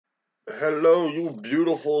Hello, you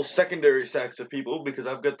beautiful secondary sex of people, because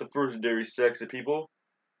I've got the firstary sex of people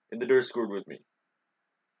in the Discord with me.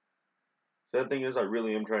 Sad thing is, I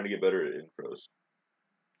really am trying to get better at intros.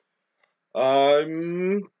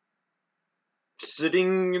 I'm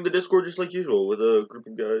sitting in the Discord just like usual with a group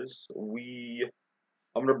of guys.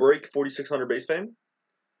 I'm gonna break 4,600 base fame,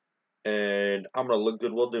 and I'm gonna look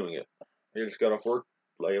good while doing it. I just got off work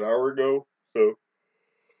like an hour ago, so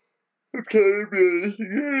okay,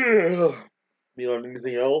 yeah. Beyond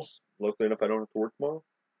anything else, luckily enough, I don't have to work tomorrow,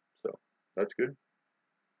 so that's good.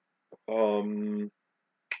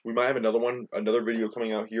 We might have another video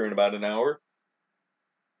coming out here in about an hour,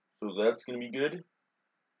 so that's gonna be good.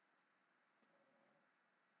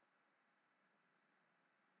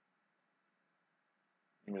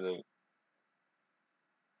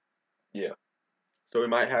 Yeah, so we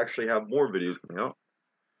might actually have more videos coming out.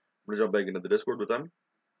 I'm gonna jump back into the Discord with them.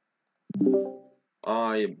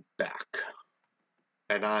 I am back,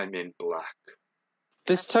 and I'm in black.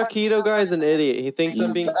 This Taquito guy's an idiot. He thinks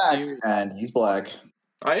I'm being serious. And he's black.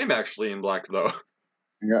 I am actually in black though.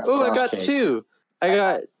 Oh, I got two. I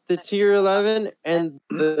got the tier 11 and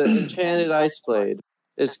the enchanted ice blade.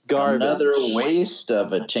 It's garbage. Another waste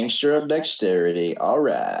of a tincture of dexterity.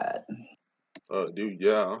 Alright. Dude,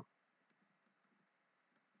 yeah.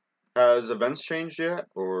 Has events changed yet,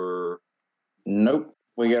 or? Nope.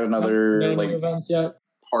 We got another no events yet.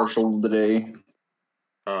 Partial today.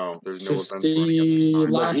 Oh, there's no Just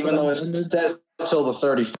events. Like, even though it's till the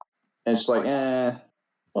 30th, it's like,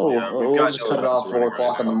 we'll just cut it off 4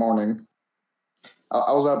 o'clock in the morning.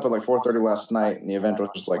 I was up at like 4:30 last night, and the event was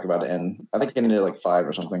just like about to end. I think it ended at like 5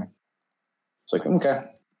 or something. It's like, okay,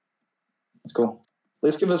 that's cool. At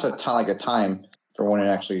least give us a time for when it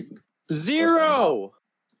actually. 0.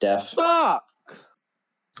 Deaf. Fuck.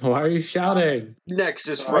 Why are you shouting?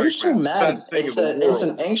 Nexus. Why are you so mad? It's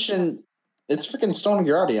an ancient. It's freaking Stone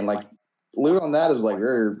Guardian. Like, loot on that is like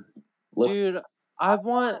very. Dude, I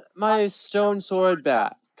want my stone sword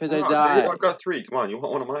back because I died. Dude, I've got 3. Come on, you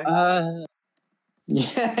want one of mine?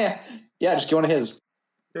 Yeah, just go into his.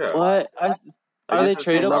 Yeah. What? Are they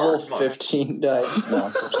tradable? Level 15 dice. No,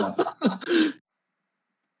 of course not.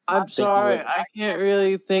 I'm sorry, I can't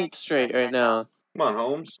really think straight right now. Come on,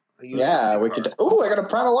 Holmes. Yeah, we could. Oh, I got a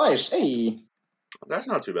primal ice. Hey, that's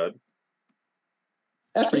not too bad.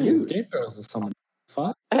 That's pretty good. Game Girls is something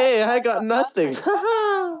fun. Hey, I got nothing.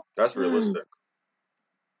 That's realistic.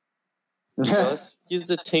 Let's use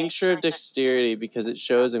the tincture of dexterity because it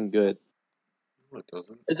shows him good. No, it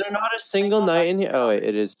doesn't. Is there not a single knight in here? Oh, wait,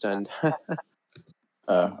 it is done. I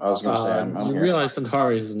was gonna say, I'm you here. realize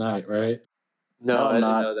Centauri is a knight, right? No, I'm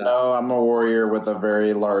not. No, I'm a warrior with a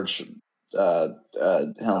very large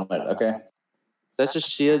helmet. Okay. That's a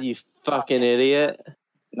shield, you fucking idiot.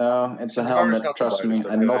 No, it's a helmet. Trust me.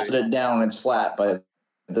 I melted it down. It's flat, but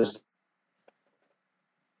this.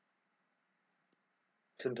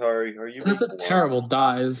 Centauri, are you? That's a terrible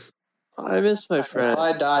dive. I miss my friend. If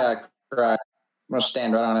I die, I cry. I'm gonna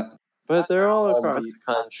stand right on it. But they're all across the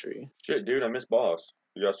country. Shit, dude, I miss boss.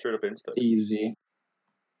 You got straight up insta. Easy.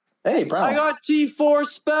 Hey, Brown. I got T4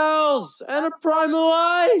 spells and a primal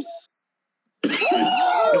ice.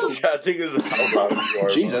 The sad thing is how loud you are.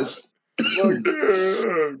 Jesus.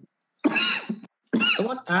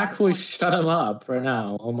 Someone actually shut him up right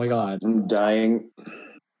now. Oh my god. I'm dying.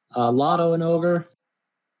 Lotto and Ogre.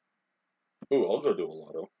 Ooh, I'll go do a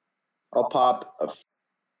lotto. I'll pop a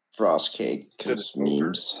frost cake because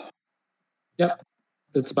memes. Yep.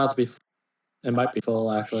 It's about to be. It might be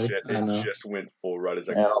full, actually. Shit, I don't know. just went full right as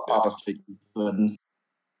I And I'll pop a fig pudding.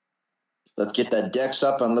 Let's get that dex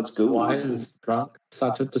up and let's go. Why is drunk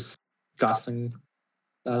such a disgusting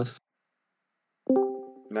stuff?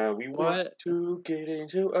 Now we want to get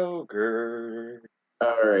into ogre.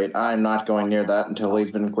 Alright, I'm not going near that until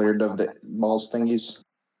he's been cleared of the balls thingies.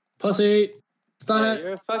 Pussy! Stun it!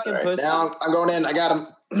 You're a fucking All right, pussy. down. I'm going in. I got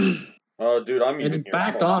him. Dude, I'm even It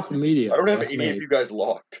backed off immediately. I don't have any of you guys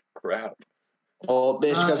locked. Crap. Well,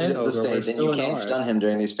 bitch, because it's the stage, and you can't stun him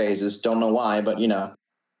during these phases. Don't know why, but you know.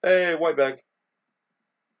 Hey, white bag.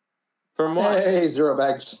 For more. Hey, 0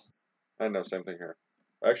 bags. I know, same thing here.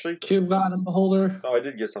 Actually, Cube God and Beholder. no, I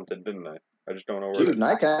did get something, didn't I? I just don't know where. Dude, and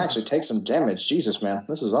I can actually take some damage. Jesus, man.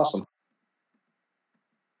 This is awesome.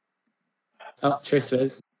 Oh, Chase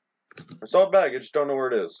Fizz. I saw a bag, I just don't know where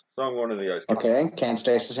it is. So I'm going to the ice cave. Okay, can't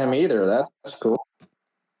stasis him either. That's cool.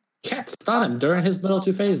 Can't stun him during his middle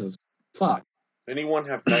 2 phases. Fuck. Anyone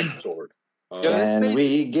have knife sword? Can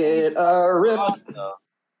we get a rip?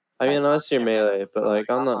 I mean, unless you're melee, but like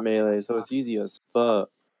I'm not melee, so it's easy as fuck.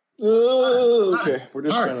 Okay, we're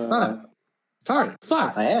just Alright, gonna. stun him. Sorry,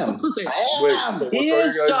 fuck. I am. Pussy. Wait, so what's He all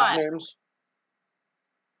is your guys' stunned. names?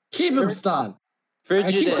 Keep him stunned. I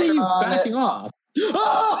Frigid keep saying he's On backing it. off.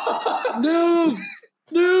 Noob!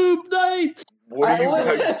 Noob night! What are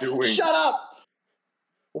you guys doing? Shut up!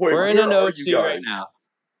 Wait, We're in where an are you O2 guys? right now.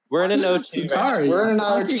 We're in an O2 right now. Sorry. We're in an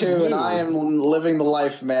fucking R2, and noob. I am living the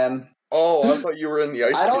life, man. Oh, I thought you were in the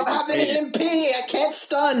ice. I don't cave have with any me. MP. I can't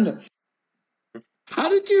stun How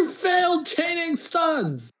did you fail chaining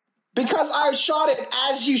stuns? because I shot it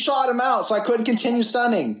as you shot him out, so I couldn't continue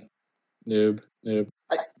stunning. Noob.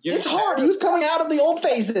 It's hard. He was coming out of the old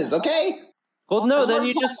phases. Okay. Well, no, That's then what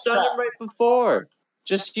you I'm just talking stunned him right before.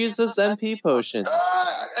 Just use those MP potions.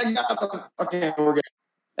 I got him. Okay, we're good.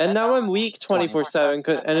 And now I'm weak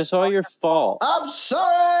 24/7, and it's all your fault. I'm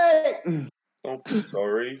sorry. Don't be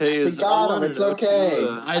sorry. Hey, We got him. It's okay.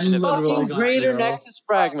 I literally Fucking got greater 0. Nexus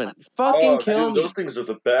fragment. Fucking Oh, kill dude, me. those things are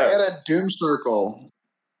the I best. got a doom circle.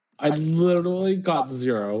 I literally got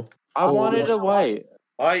 0. I wanted a white.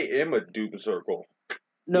 I am a doom circle.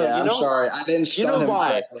 No, yeah, you I'm know. sorry. I didn't you know stun him why?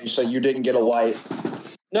 correctly, so you didn't get a white.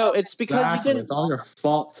 No, it's because Exactly. you didn't. It's all your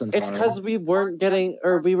faults. It's because we weren't getting,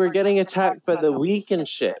 or we were getting attacked by the weak and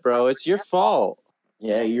shit, bro. It's your fault.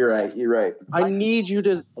 Yeah, you're right. You're right. I need you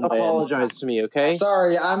to apologize to me, okay?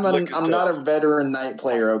 Sorry, I'm Lick his not toes. a veteran knight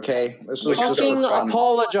player. Okay, this was Lick his just Fucking for fun.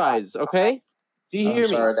 apologize, okay? Do you hear I'm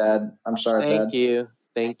sorry, me? Dad. I'm sorry, Thank Dad. you.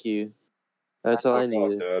 Thank you. That's all I Fuck off,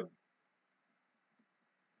 needed. Dad.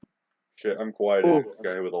 Shit, I'm quiet. Oh. This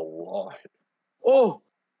guy with a lot. Oh!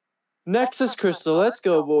 Nexus Crystal, let's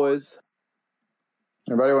go, boys.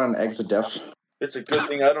 Everybody want an exit def? It's a good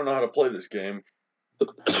thing I don't know how to play this game.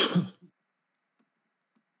 It's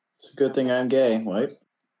a good thing I'm gay, right?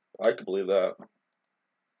 I could believe that.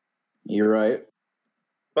 You're right.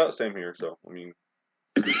 About the same here, so, I mean.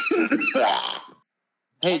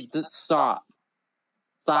 Hey, stop.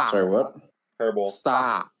 Stop. Sorry, what? Hairball.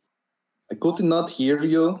 Stop. I could not hear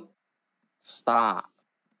you. Stop.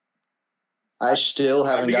 I still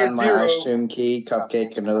haven't Time to gotten get my zero. ice tomb key,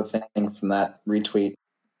 cupcake, another thing from that retweet.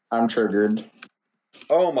 I'm triggered.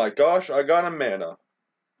 Oh my gosh, I got a mana.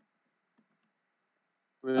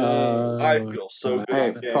 I feel so good Hey,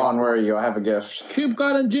 in the game. Pawn, where are you? I have a gift. Cube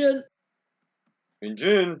got a Jin. And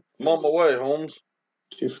Jin, I'm on my way, Holmes.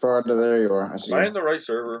 Too far to there you are. I see Am I you. in the right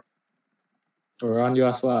server? We're on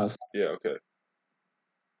US West. Yeah, okay.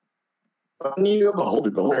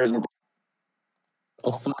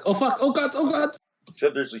 Oh fuck! Oh fuck! Oh god! Oh god!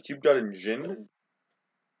 Said there's a cube got in Jin?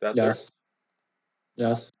 That Yes.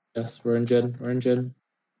 Yes. Yes. We're in Jin. We're in Jin.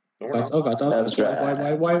 there? No, we're not. Oh god! That's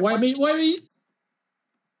right. Why me? Why me?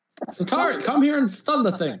 Satari, come here and stun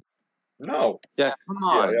the thing. No. Yeah, come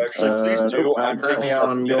on. Yeah, actually, please do. I'm currently taking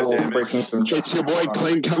on a mule damage. breaking some. It's your boy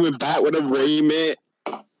Clink coming back with a remit.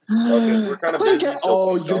 Okay, we're kind of busy, so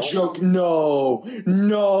Oh, please you're don't. joking. No,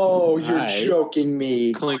 you're Hi. joking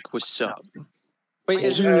me. Clink, what's up? Wait,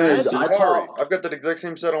 is Dude, it red? I Centauri. pop- I've got that exact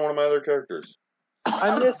same set on one of my other characters.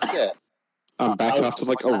 I missed it. I'm back after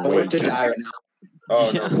like a I want week. to die right now.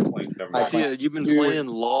 Oh, Yeah. no, Clink, never I mind. See, you've been Dude. playing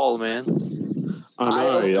LOL, man. I I know,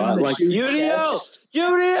 opened yeah, the like, two UDO! chests.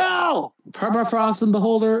 UDO! Permafrost and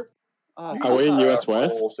Beholder. Oh, are we in US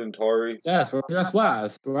West? Asshole Centauri. Yes, we're in US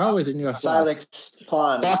West. We're always in US West. Silence,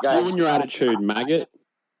 Pawn, Fuck you guys. and your attitude, maggot.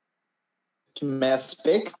 May I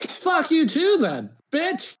speak? Fuck you too, then,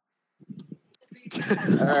 bitch.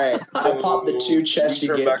 Alright, I popped the two chests you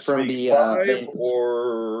turn get back to from being the, five, thing.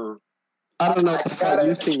 or I don't know what the I fuck gotta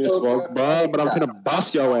you think this show was, you bro, but I'm that. gonna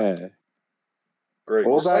bust your ass. great.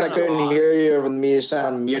 What was that? I couldn't hear you over me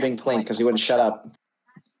sound muting Clink because he wouldn't shut up.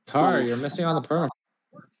 Tari, you're missing on the perm.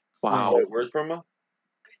 wow. Wait, where's Perma?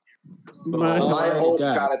 My- Oh, My already ult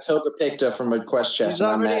dead. got a Toga Picta from a quest chest, He's and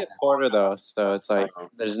I'm already mad. a quarter, though, so it's like,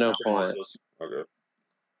 there's no point. Useless. Okay.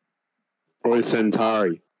 Boy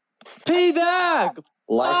Centauri. P-Bag!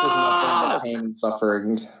 Life is nothing but Fuck! pain and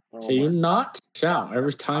suffering. Oh Can you my- not shout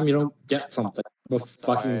every time you don't get something? The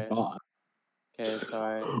fucking Sorry. bot. Okay,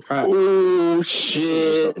 sorry. Crap. Oh This is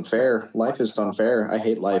shit. just unfair. Life is unfair. I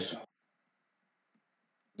hate life.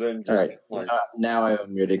 Then just Alright, like, now I have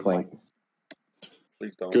muted Clink.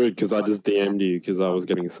 please don't. Good, because I just DM'd you because I was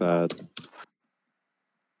getting sad.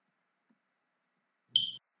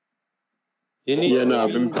 You need Yeah, no,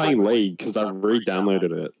 I've been playing League because I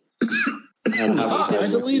re-downloaded it. And haven't Ah, I played it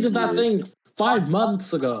in a deleted that few thing 5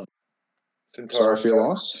 months ago. Centauri. Sorry for your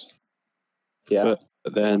loss. Yeah.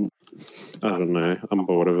 But then, I don't know, I'm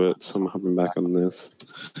bored of it, so I'm hopping back on this.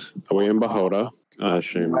 Are we in Beholder? I You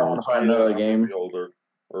assume might want not. to find another I'm game. Beholder.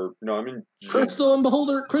 Or, no, I'm in Jin. Crystal and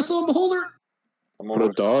Beholder. Crystal and Beholder. I'm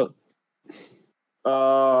Put a almost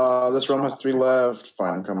dot. This room has 3 left.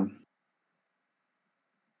 Fine, I'm coming.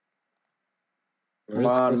 Come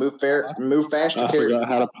on, move faster, I forgot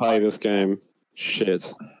how to play this game.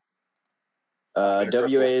 Shit.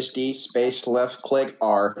 WASD space left click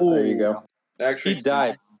R. There you go. Actually, He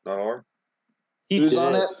died. Not R. Who's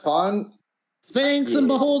on it? Pawn? Sphinx and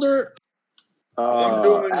Beholder. I'm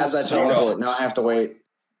doing As I teleport. Now I have to wait.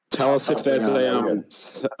 Tell us if there's a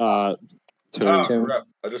tomb. Crap.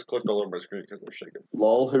 I just clicked all over my screen because I'm shaking.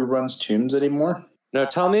 Lol, who runs tombs anymore? No,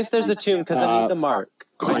 tell me if there's a tomb because I need the mark.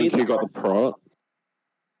 Clank, you got the prot.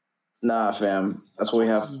 Nah, fam. That's what we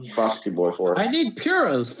have Frosty Boy for. I need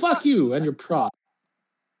Puras. Fuck you and your prop.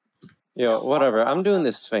 Yo, whatever. I'm doing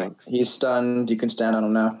this Sphinx. He's stunned. You can stand on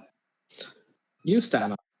him now. You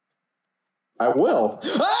stand up. I will.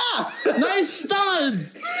 Ah! Nice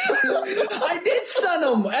stuns! I did stun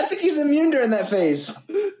him. I think he's immune during that phase.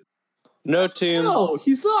 No tomb. No,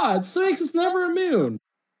 he's not. Sphinx is never immune.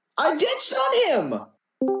 I did stun him.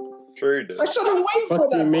 Sure you did. I started waiting for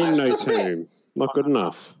What do that. you mean no blast to hit. tomb? Not good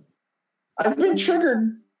enough. I've been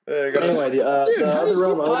triggered. Hey, I got Anyway, the other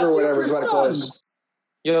room over or whatever is about to close.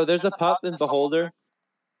 Yo, there's a pup in Beholder.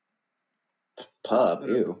 Pup,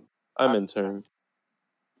 ew. I'm in turn.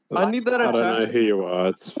 I need that I don't attack. know who you are.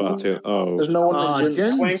 It's far too. Oh. There's no one in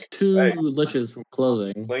Jen's Clink. two Hey. liches from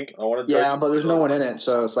closing. Link, I want to. Yeah, but there's no one in it,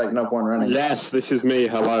 so it's like no point running. Yes, this is me.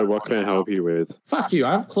 Hello, what can I help you with? Fuck you,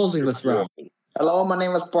 I'm closing this round. Hello, my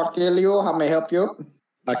name is Portillo. How may I help you?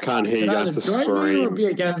 I can't hear You you. can That's either a join me or scream. be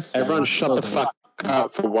against me. Everyone shut the fuck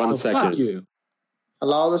up for 1 So second. fuck you.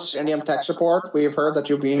 Hello, this is Indian Tech Support. We've heard that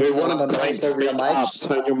you're being We on want the to night over your speak up. mics.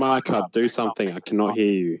 Turn your mic up. Do something. I cannot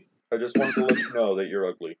hear you. I just wanted to let you know that you're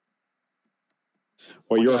ugly.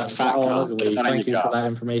 Well, you're Yeah, a fat all cunt. ugly. Get that Thank in you your for gut. that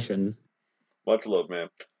information. Much love, man.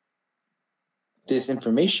 This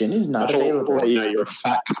information is not I just available. want to let you know you're a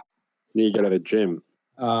fat cunt. You need to go to the gym.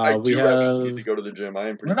 I We do actually need have. to go to the gym. I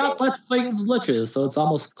am pretty We're not fat. much playing with liches, so it's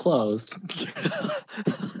almost closed.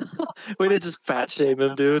 Way to just fat shame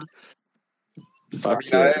him, dude. Fuck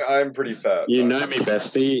you. I'm pretty fat. You know me,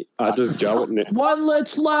 bestie. I just go at it. One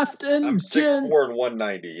lich left in I'm Jin. 6'4" and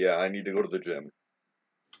 190. Yeah, I need to go to the gym.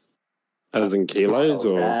 As in kilos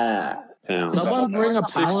or pounds? Someone bring a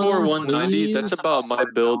 6'4", paladin, 190. That's please. about my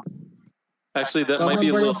build. Actually, that might be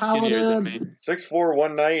a little skinnier than me. 6'4",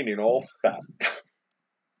 190 and all fat.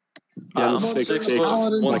 I'm Yeah, 6'6",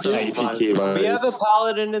 paladin, like 80 kilos. We have a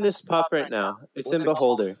paladin in this pup right now. It's in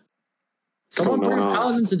Beholder. Someone No bring a one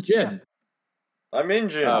paladin else. to Jin. I'm in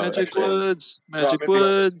gym. Oh, Magic actually. Woods. No, Magic I'm in Beholder.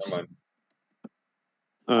 Woods. Never mind.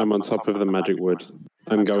 I'm on top of the magic wood.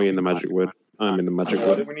 I'm going in the magic wood. I'm in the magic Why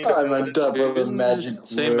wood. do we need to I'm on top of the magic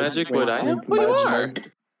Same wood. magic wood I am? Wink, What you magic.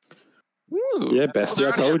 are? Ooh. Yeah, Oh, bestie, they're I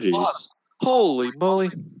already told at you. boss. Holy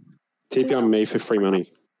moly. TP on me for free money.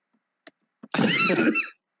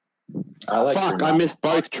 I like Fuck, I missed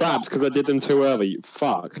both traps because I did them too early.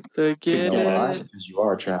 Fuck. To get it. Because you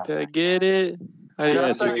are a trap. To get it.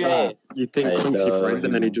 Yes, are gay. you think I Clink's your love friend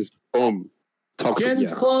and then he you. just, boom. Toxic,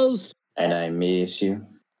 Jin's yeah. closed. And I miss you.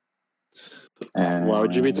 And Why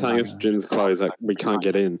would you be telling us Jin's closed that we can't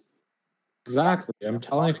get in? Exactly. I'm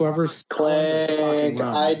telling whoever's selling this fucking Clank,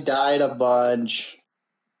 round. I died a bunch.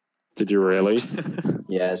 Did you really?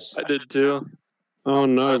 Yes. I did too. Oh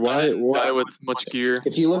no, I why? didn't die with much gear.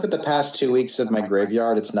 If you look at the past 2 weeks of my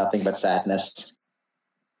graveyard, it's nothing but sadness.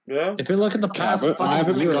 Yeah? If you look at the past, but I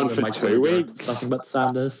haven't been year gone of for my 2 graveyard, weeks. it's nothing but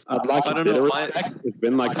sadness. I'd like I a don't bit know, of my- respect. It's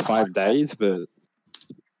been like 5 days, but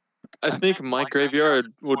I think my graveyard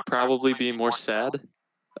would probably be more sad.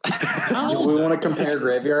 Do we want to compare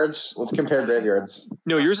graveyards? Let's compare graveyards.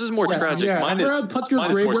 No, yours is more tragic. Mine is Fred, put your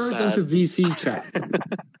mine is more graveyards sad. into VC chat. Put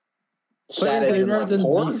Sad your as in graveyards like in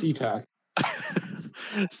porn? VC chat.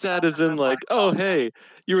 Sad as in like, oh hey,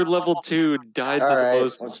 you were level 2, died to Alright, the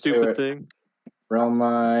most let's do stupid it. thing. Realm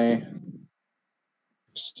my...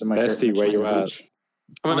 Bestie, where you at?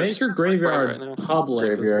 I'm gonna Make your right graveyard now. public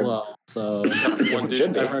Graveyard. as well, so One dude.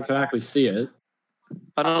 Should be. everyone can actually see it.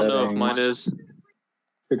 I don't know if mine Settings. is.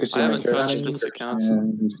 Who can see I my haven't touched character this account.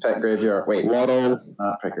 descriptions? Pet graveyard. Wait, Waddle,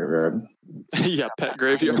 not pet graveyard. Yeah, pet See my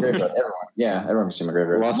graveyard. graveyard. Everyone. Yeah, everyone can see my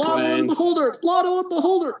graveyard. Lost Lotto and Lands. Beholder! Lotto and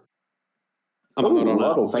Beholder! I'm Ooh, not on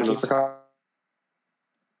Waddle, it. thank you for calling.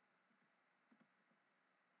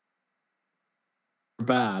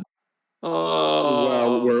 Bad. Oh,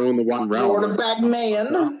 Well, we're on the one round. Quarterback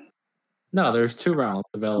man. No, there's 2 rounds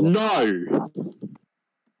available. No!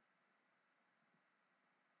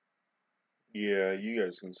 Yeah, you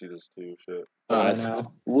guys can see this too. Shit. Right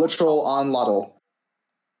now. Literal on Lottle.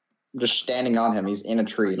 I'm just standing on him. He's in a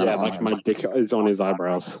tree. Not Yeah, on like him. my dick is on his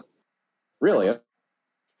eyebrows. Really?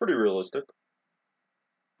 Pretty realistic.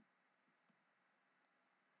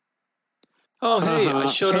 oh hey, I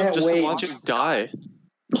showed up Can't just wait. to watch him die.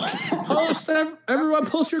 Everyone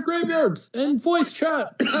post your graveyards in voice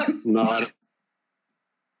chat. No, I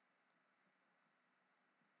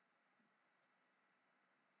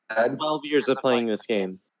don't. 12 years of playing this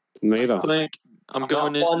game. Neither. Frank, I'm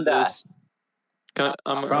going Not one into die. this.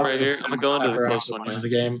 I'm right here. I'm going to the close one. In the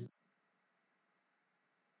game.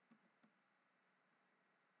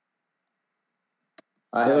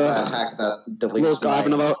 I have a hack that deletes Look, I have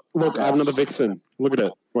my... another. Look, I have another Vixen. Look at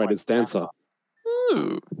it. Wait, it's Dancer.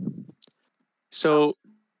 Ooh. So.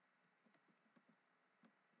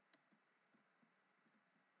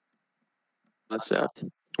 That's that.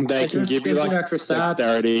 They can give you like extra stats.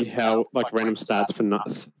 dexterity, how like random stats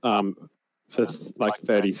for like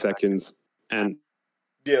 30 seconds, and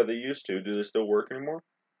Yeah, they used to. Do they still work anymore?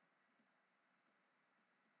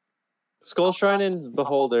 Skull Shrine and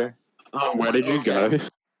Beholder. where did you go?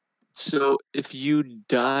 So if you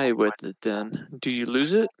die with it, then do you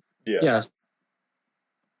lose it? Yeah. Yes.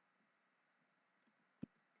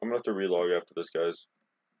 I'm gonna have to relog after this, guys.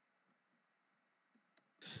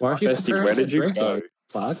 Why are you Bestie, comparing where to did you drinking? go?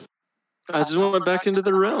 Fuck. I just went back into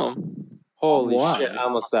the realm. Holy Why? shit, I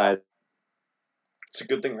almost died. It's a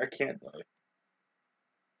good thing I can't die.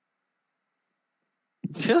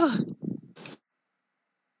 Yeah.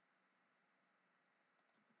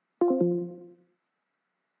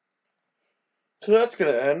 So that's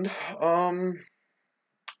gonna end. I'm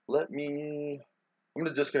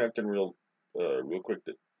gonna disconnect and real quick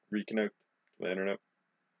to reconnect to the internet.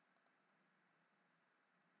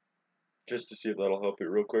 Just to see if that'll help you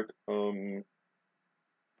real quick.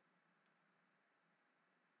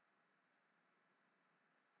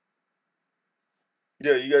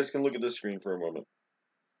 Yeah, you guys can look at this screen for a moment.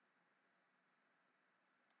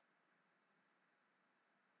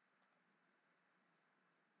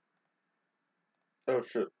 Oh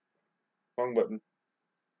shit. Wrong button.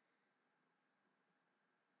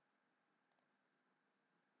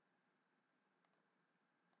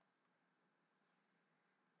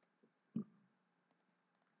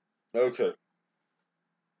 Okay.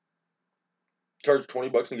 Charge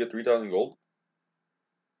 $20 and get 3,000 gold?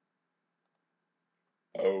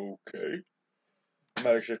 Okay. I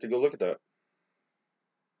might actually have to go look at that.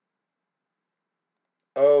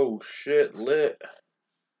 Oh shit, lit.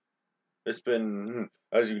 It's been,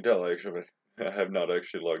 as you can tell, actually, I have not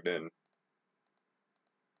actually logged in.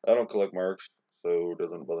 I don't collect marks, so it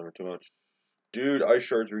doesn't bother me too much. Dude, ice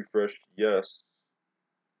shards refreshed, yes.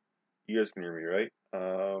 You guys can hear me, right?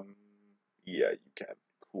 Yeah, you can.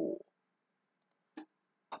 Cool.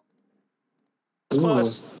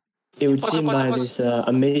 Plus. It would Plus, seem plus, by plus. this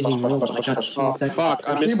amazing roll I got 2 seconds. Fuck,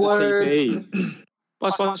 I missed the TP.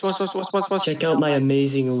 Plus. Check out my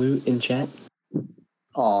amazing loot in chat.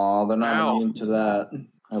 Aw, they're not Ow. immune to that.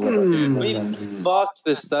 I love We it. fucked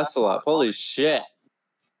this Cecil up. Holy shit.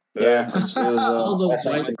 Yeah, it was All all those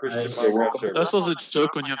thanks white to Christian Christian. Minecraft server. That's also a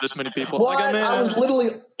joke when you have this many people. What? I got mana. I was literally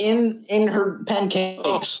in her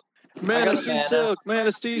pancakes. Mana, I got seed mana. silk.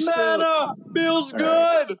 Mana, seed silk. Mana feels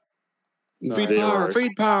Alright. good. Feed Zero. power.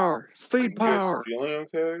 Feed power. Feed You guys power. feeling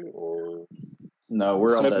okay, or? No,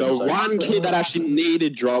 we're all So dead. the inside. one kid that actually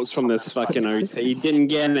needed drops from this fucking OT didn't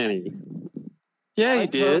get any. Yeah, you Like,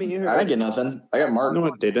 homie, did. you I didn't get nothing. I got Mark. No,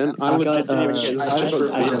 I didn't. I I legit got, didn't even get I inside just of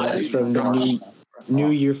reported it. it. from the New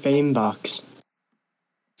Year fame box.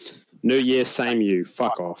 New Year, same you.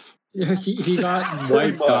 Fuck off. Yeah, he got Pretty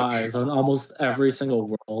white much. guys on almost every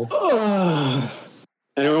single world.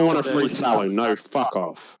 Anyone want a free sallow? No, fuck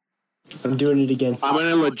off. I'm doing it again. I'm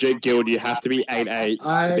in a legit guild. You have to be 8/8 to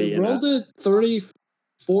I be in rolled it. it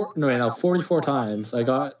 44 times. I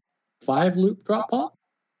got 5 loot drop pop.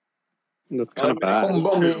 That's kind of bad. Boom,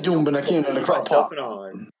 boom, you doom, but I came in the crop Myself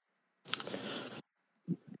top. and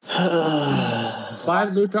I.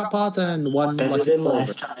 5 loot drop pots and 1 Better lucky than clover.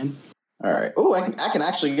 last time. All right. Oh, I can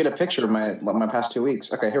actually get a picture of my past 2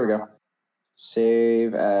 weeks. Okay, here we go.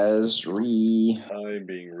 Save as re. I'm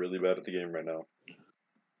being really bad at the game right now.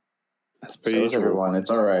 That's So pretty is everyone.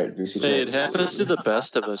 It's all right. VC Hey, it checks. happens to the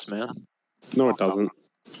best of us, man. No, it doesn't.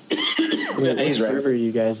 Yeah, he's What right. server are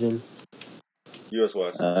you guys in? US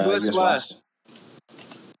West. US West.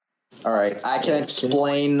 All right, I can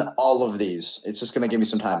explain all of these. It's just gonna give me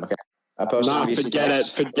some time, okay? I posted Nah, VC forget it. checks.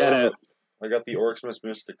 Forget it. I got the Orcsmith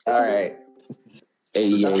Mystic. All right.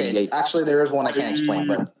 Okay. Actually, there is one I can't explain,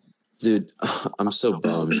 but Dude, I'm so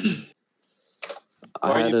bummed. Why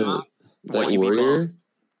are I had you a bummed? Why that you be warrior.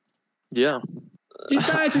 Yeah. These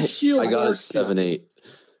guys are shield. I got a work. 7/8,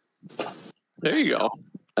 There you go.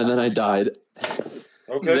 and then I died.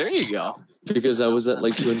 Okay. There you go. because I was at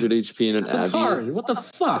like 200 HP in an Abbey, Atari, what the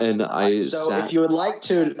fuck? and I So sat. if you would like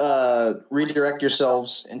to redirect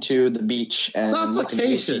yourselves into the beach and look at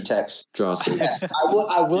PC text, Drawstick. yes,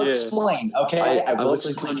 I will explain. Okay, I was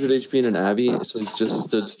like 200 HP in an Abbey, so I just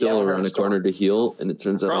stood still around a corner to heal, and it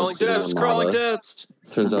turns out I was sitting on lava. Crawling depths.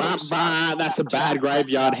 Turns out that's a bad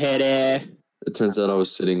graveyard head. It turns out I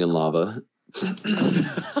was sitting in lava.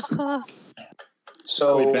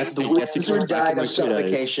 So the wizard died of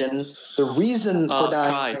suffocation. The reason for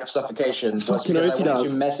dying of suffocation was because I went to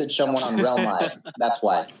message someone on Realmite. That's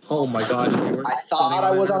why. Oh my god. I thought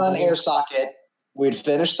I was on an air socket. We'd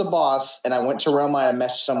finished the boss, and I went to Realmite and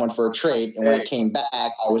messaged someone for a trade, and when I came back,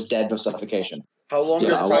 I was dead of suffocation. How long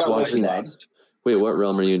Yeah, I was watching. died? Wait, what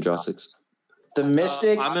realm are you in, Drawsticks? The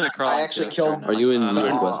Mystic, I'm in a crawling I actually depths killed right now. Are you in on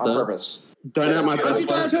US West, though? purpose. Don't have my best You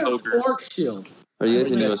guys have Orc Shield. Are you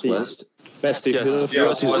guys in US West? bestie. Yes. Who the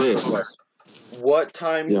Yeah, fuck is this? What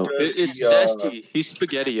time Yo. does It's the, Zesty. He's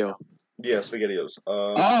Spaghetti-O. Yeah, SpaghettiOs.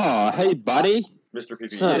 Oh, hey, buddy. Mr.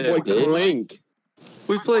 PP. Yeah. Boy dude. Clink.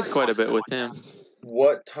 We've played quite a bit with him.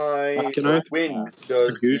 What time? Fucking earth. When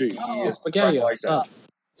does Spaghetti. Oh, Spaghetti-O. Primal Ice Up.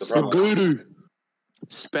 the Primal Ice? Spaghetti. I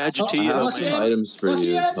Spaghetti-O. have some items for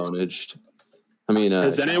you, Tonaged. I mean,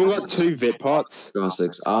 Has anyone got 2 Vit pots?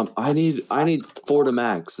 Drawsticks. I need 4 to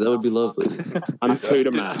max. That would be lovely. I'm 2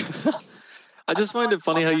 to max. I just find it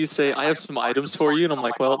funny how you say, I have some items for you, and I'm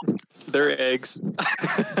like, well, they're eggs.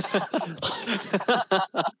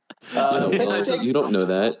 You don't know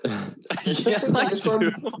that. Yeah, I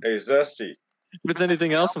do. Hey, Zesty. If it's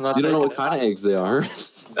anything else, I'm not You don't know taking what kind of eggs they are.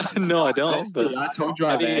 it. No, I don't, but I told you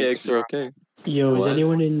I have any eggs are okay. Yo, What? is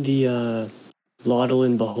anyone in the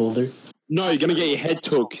Laudel Beholder? No, you're gonna get your head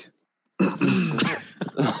took.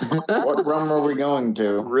 What realm are we going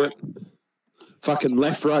to? Rip. Fucking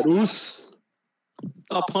left, right, oos.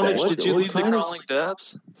 Oh, Punich, What- did you what leave the kind of crawling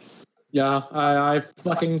depths? Yeah, I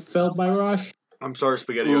fucking failed my rush. I'm sorry,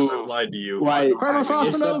 SpaghettiOs. I've lied to you. Wait, Permafrost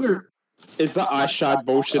is and the- Ogre. Is the ice shard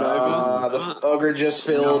bullshit over? The ogre just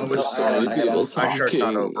filled. No, I it's got it, I got it. My shirt's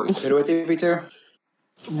not over. Who do I TP to?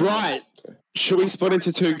 Right. Should we split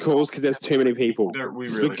into 2 calls because there's too many people? We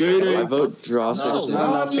really Spaghetti. I vote No, Drawsticks. not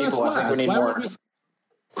enough people. I think we need more.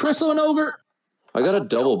 Crystal and Ogre. I got a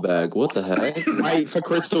double bag. What the heck? Wait for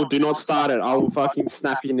Crystal. Do not start it. I will fucking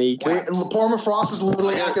snap your kneecap. Wait, Permafrost is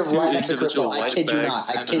literally active two right next to Crystal. individual I kid you white not.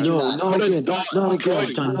 I bags kid you No, not. not again. Not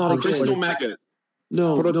again. Done. Not again. Crystal maggot.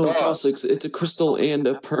 No, Put a no, dot. Drawsticks. It's a crystal and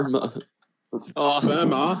a perma. Oh,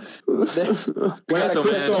 Burma. We got a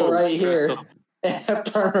crystal right here. Crystal. And a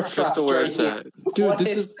Permafrost Crystal, where right it's here. at? Dude, What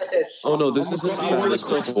this is. this? Oh no, this is the I same want as a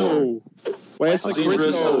before. crystal. Where's the See Crystal,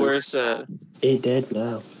 Crystal, where crystal? it's at? It dead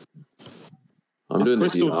now. I'm doing the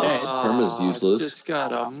Crystal DDoS. dead. Perma's useless. Just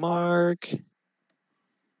got a mark.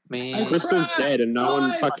 Man. Crystal's dead and no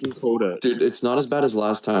one fucking called it. Dude, it's not as bad as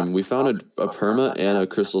last time. We found a perma and a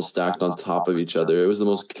crystal stacked on top of each other. It was the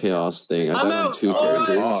most chaos thing. I I'm died on out. 2 Oh,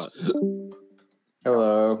 characters.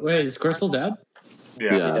 Hello. Wait, is Crystal dead?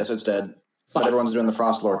 Yeah. Yeah. Yes, it's dead. But everyone's doing the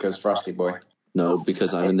Frost Lore because Frosty Boy. No,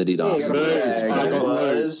 because I'm in the Hey, DDoS. you got a bag. It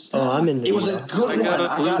was. Oh, I'm in the It was a good I one. got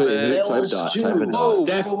a I blue got bag. Type bells dot, too. type it Whoa,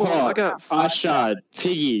 Death whoa, whoa, I pot. got Ice shard.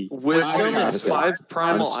 Piggy. wisdom Okay. and 5 I'm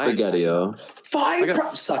primal ice. Spaghetti-O. Five. I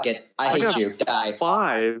got- Suck it. I I hate got you. Die.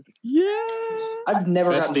 5. Yeah. I've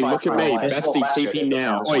never gotten Bestie, 5 look at me. primal ice. Well, Bestie, last year I TP did, but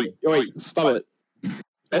now. not this week. Wait, stop it.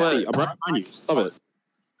 Bestie, I'm right behind you. Stop it.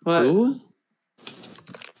 What? Who?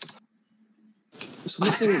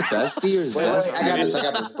 Someone saying bestie or Wait, zest? I got this. I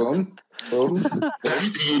got this. Boom. Boom.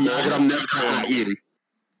 I'm never gonna you.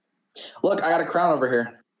 Look, I got a crown over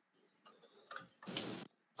here.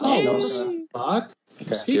 Oh, No, what sir. the fuck?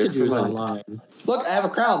 Okay. Scared for Pikachu's my- online. Look, I have a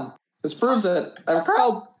crown. This proves it. I have a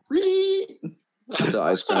crown. Whee! It's an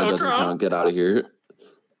ice crown. Oh, Doesn't crown. count. Get out of here.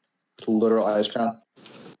 It's a literal ice crown.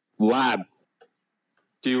 Lab.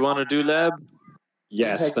 Do you want to do lab?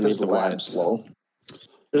 Yes, Heck, I there's need the the labs. labs. Lol.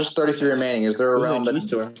 There's 33 remaining. Is there a realm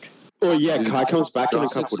that? Oh yeah, Dude, Kai comes back in a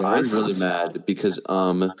Drawsticks, couple I'm days. really mad because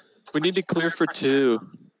We need to clear for 2.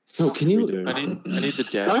 no, can you? We do. I need the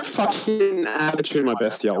deck. Don't fucking attitude my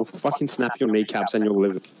bestie. I'll fucking snap your kneecaps and your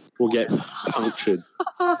liver will get punctured.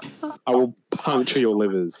 I will puncture your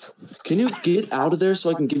livers. Can you get out of there so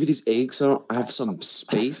I can give you these eggs so I have some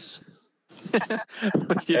space?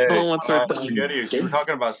 Yeah, once we're done. SpaghettiOs, you were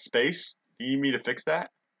talking about space. Do you need me to fix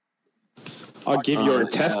that? I'll give your yeah.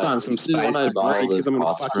 intestines some You space wanna to borrow break because I'm the gonna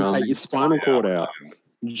pots fucking from- take your spinal cord out.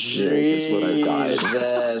 guess what I got.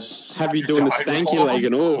 Jesus. Have you doing the Died stanky before? leg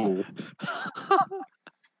and all?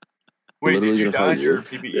 Wait, Literally did you gonna die fight your you.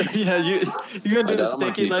 PPE? Yeah, you're gonna I do the got on my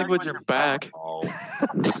stinky feet. leg with your back. Oh.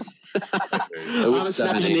 It I'm was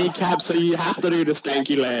snapping 70. your kneecap, so you have to do the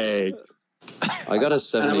stanky leg. I got a And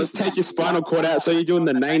 70. let's take your spinal cord out so you're doing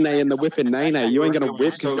the nay-nay and the whipping nay-nay. You ain't gonna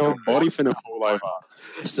whip because your body finna fall over.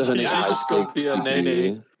 70 Yeah, high it's gonna stakes be a nay-nay.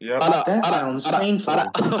 PPE. Yep. That sounds painful.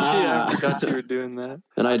 Oh, yeah, I forgot you were doing that.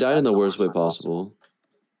 And I died in the worst way possible.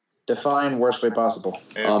 Define worst way possible.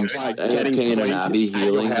 AFK in an clean abbey at your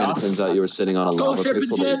healing, and it house. turns out you were sitting on a Go lava ship it,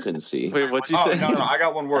 pixel that you Jen. couldn't see. Wait, what'd you Oh, say? no, I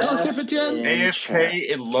got one worse. Go ship it, Jen. AFK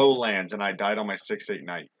in lowlands, and I died on my 6-8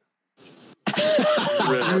 night.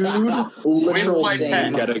 Dude, literal my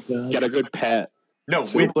same. pet. Get a good pet. No,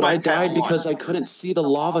 So, with but my I died pet on. because I couldn't see the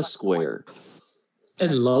lava square.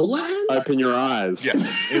 In lowland? Open your eyes. Yeah,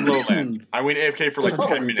 in lowlands. I went AFK for like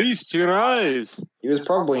 10 minutes. Feast your eyes. He was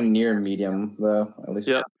probably near medium, though. At least.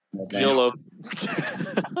 Yep. Nice. YOLO.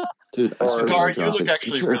 Dude, I swear to Gar, God, you look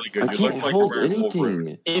actually really good. I You can't look like hold you're wearing Wolverine.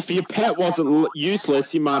 anything. If your pet wasn't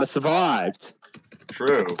useless, you might have survived.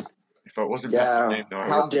 True. If I wasn't Yeah. name, though, I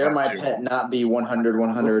How would dare have my too. pet not be 100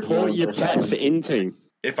 100 Report healing your pet for percent? inting.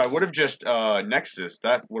 If I would have just Nexus,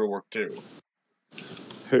 that would have worked too.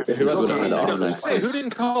 Who If it else wasn't would me, have it's done gonna- that? Wait, who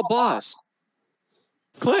didn't call boss?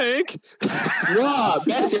 Clink? What?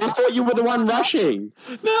 Bessie, I thought you were the one rushing.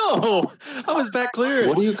 No! I was back clear.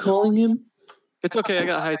 What are you calling him? It's okay, I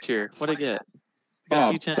got high tier. What'd I get? I got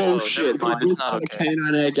Oh, T10. bullshit. Never mind, it's not A okay.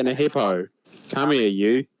 canine egg and a hippo. Come here,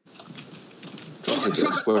 you. I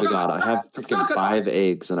swear to God, I have freaking 5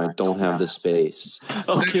 eggs and I don't have the space.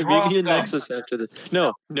 Okay, maybe a Nexus after this.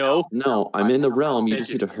 No. No, I'm in the realm. You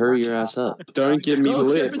just need to hurry your ass up. Don't give me Go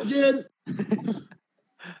lip. ship it, Jen.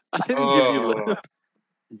 I didn't give you lip.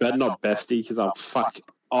 Better not bestie, because I'll fuck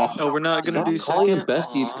off. Oh, we're not gonna Stop do calling him second?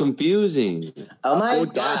 bestie. It's Aw. confusing. Oh my Well,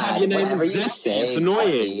 don't have god, your name whatever as you Zesty, say, it's annoying.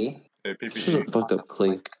 Bessie. Hey, Shut the PPG. fuck up,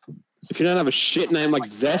 Clink. If you don't have a shit name like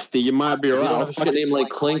Zesty, you might be You alright. don't have a shit name like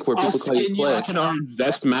Clink where I'll people call you skin you Click. like an orange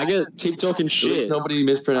zest maggot. Keep talking At least shit. nobody Give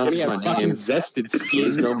mispronounces me a my fucking name. zested At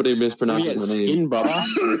least skin. nobody Give me mispronounces a my name. skin, brother.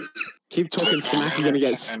 Keep talking smack, you're gonna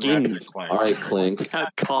get And skinned. Ratchet Clank. Alright, Clink. Got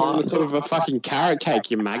On caught. the top of a fucking carrot cake,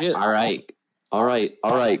 you maggot. Alright,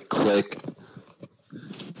 Click.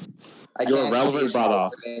 I You're can't irrelevant, see brother.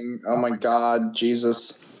 something. Oh my god,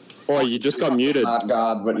 Jesus. Oh, you just got muted. Not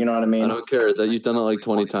God, but you know what I I mean. don't care that you've done it like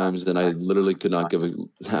 20 times and I literally could not give a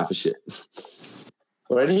half a shit.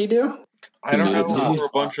 What did he do? I don't know if Community. we're a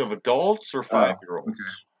bunch of adults or 5-year-olds.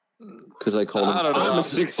 Because I called him I don't know. I'm a I'm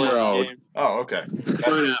just playing the 6-year-old. game. Oh, okay.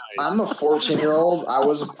 I'm a 14-year-old. I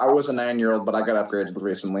was a 9-year-old, but I got upgraded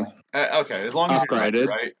recently. Okay, as long as you're Upgraded.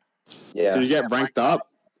 right. Yeah. Did you get ranked up?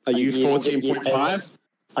 Are you You- 14.5?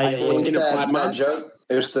 I I think in a 5 that months? joke.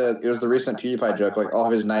 It was the recent PewDiePie joke. Like all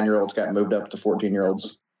of his 9-year-olds got moved up to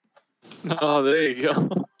 14-year-olds. Oh, there you go.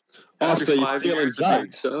 Oh, After so you're 5 stealing years of being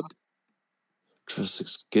ducks. subbed.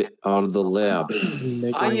 Trustix, get out of the lab.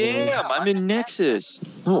 I am. I'm in Nexus.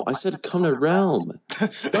 No, I said come to Realm.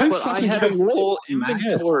 But I had a full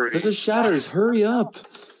inventory. There's a shatters. Hurry up.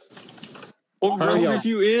 What Hurry realm up. are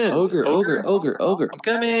you in? Ogre. I'm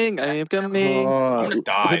coming. I am coming. Oh, I'm gonna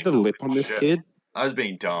die. hit the lip on this Shit. kid. I was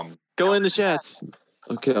being dumb. Go in the chats.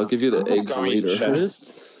 Okay, I'll give you the eggs later.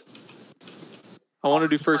 I want to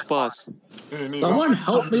do first boss. Someone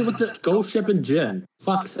help me with the go ship and Jen.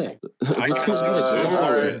 Fuck's sake.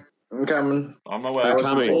 Alright. I'm coming. On my I way. was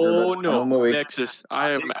coming. Oh I'm no, moving. Nexus.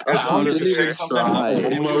 I am As out long of as you say here. something.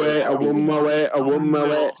 A woman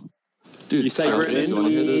away. Dude, You say you want to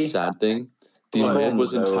hear the sad thing? The Oh, mid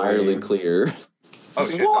was no entirely way. clear. Oh,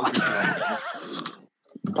 shit.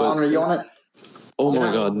 Pawn, are you on it? Oh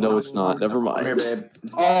my god, no it's not. Never I'm here, mind.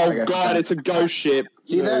 babe. Oh got god, you. it's a ghost ship.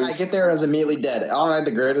 See that? I get there as immediately dead. Aren't I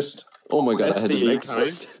the greatest? Oh my god, That's I had the to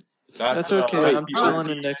Nexus. That's okay. I'm chilling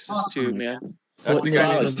in Nexus too, man. That's What the name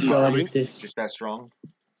guy of that's God is this? just that strong.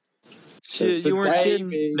 Shit, a you weren't baby.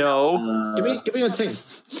 kidding. No. Give me a ting.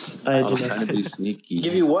 I I was do trying not. to be sneaky.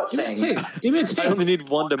 Give you what Give me a thing? ting. Give me a I ting. only need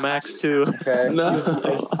one to max two. Okay.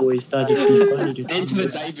 No. Boys, that is too funny to Enter the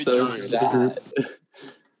see. David So Jones. sad.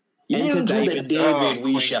 Into Enter the David. David we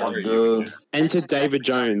Clink, shall what are go. you? Enter David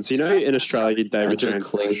Jones. You know, in Australia, David Enter Jones.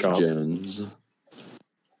 Clink shop. Jones.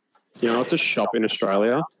 You know, it's a shop in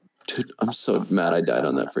Australia. Dude, I'm so mad I died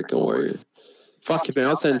on that freaking warrior. Fuck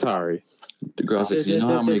now, Centauri. DeGrasse, you know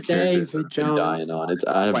how many characters I've been dying on? It's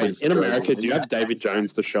out of Wait, in America, do you have David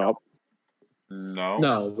Jones the shop? No.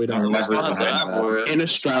 No, we I've don't. never Not even that had that. word. In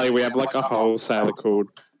Australia, we have like a wholesaler called.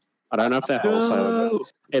 I don't know if they're wholesaler. But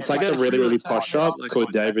it's like a really, really posh shop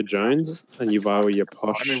called David Jones, and you buy all your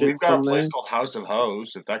posh I mean, shit we've got a from place there. called House of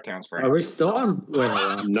Hoes, if that counts for Are anything. we still on?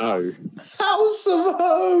 Wait, No. House of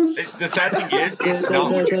Hoes. The sad thing is, it's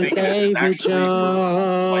not what you think it is. It's actually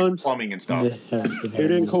like plumbing and stuff. The house of Who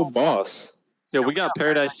didn't Hoes. call boss? Yeah, we got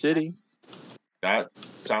Paradise City. That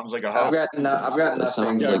sounds like a I've hot. got That nothing.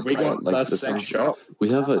 sounds Yeah, like we got like that the sex sounds. shop. We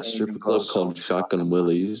have a Anything strip club close. called Shotgun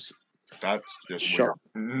Willie's. That's just Shot.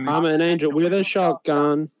 weird. I'm an angel with a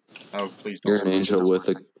shotgun. Oh, please don't. You're an angel with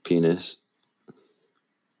a penis.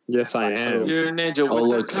 Yes, I am. You're an angel Oh,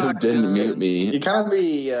 with look a who didn't mute me. It'd kind of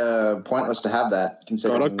be pointless to have that, Got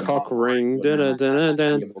considering a cock ring. you wouldn't be able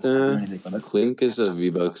to do anything with it. Clink is a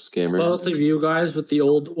V-Bucks scammer. Both of you guys with the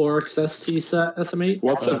old Oryx ST set SM8.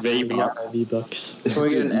 What's a We V-Buck? got my V-Bucks. Can we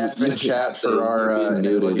get an F in chat for our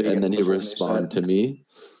muted, and then you respond to me.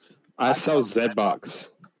 I sell Z-Bucks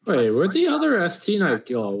Wait, where'd the other ST Knight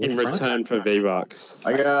go? in return for V-Bucks.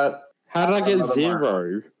 I got. How did I get Another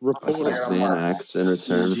zero? I sell Report. Xanax in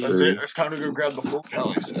return That's for. it. It's time to go grab the full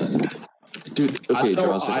calorie set. Dude, I okay, sell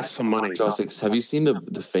Draw ice Six. for money. Draw Six, have you seen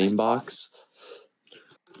the Fame box?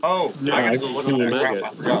 Oh, Yeah, I got I've to look seen at that crap. it. I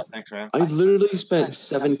forgot. Thanks, man. I literally spent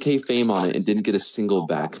 7K Fame on it and didn't get a single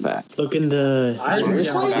backpack. Look in the.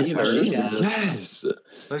 Seriously? Jesus. Yes!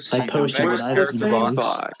 Let's see. I posted the what mega I've character been doing.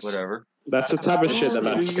 box. Whatever. That's the type of shit that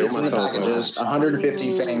I It's kill in the myself over. packages.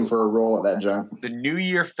 150 fame for a roll at that junk. The New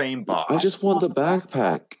Year Fame box. I just want the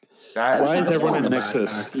backpack. That, Why is everyone in That's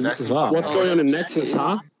Nexus? that's What's going on in Nexus,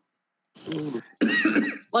 huh?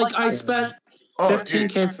 Like, I spent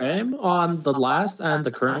 15k fame on the last and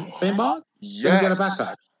the current fame box. Didn't get a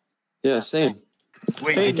backpack. Yeah, same.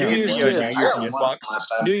 Wait, Hey, did you New get Year's the New gift. Year's I got gift one box? last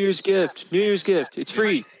time. New Year's gift. New Year's gift. It's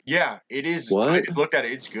free. Yeah, it is. What? I just looked at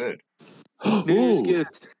it. It's good. New Year's Ooh.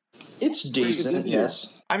 gift. It's decent,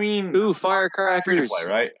 yes. I mean, Ooh, free to firecrackers. play,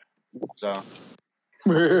 right? So,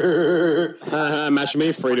 Imagine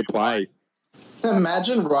me free to play.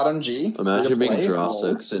 Imagine Rotmg. Imagine being play. Draw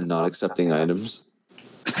Six and not accepting items.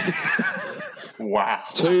 wow.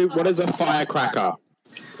 Two, what is a firecracker?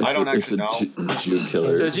 I don't It's a actually Jew It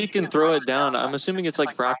killer. says you can throw it down. I'm assuming it's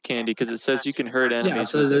like rock candy because it says you can hurt Yeah, enemies.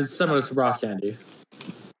 so with it. it's similar to rock candy.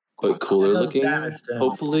 But cooler It does looking, damage to him.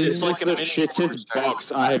 hopefully. It's like It's the shittest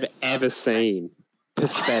box I have ever seen.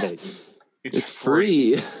 Pathetic. It's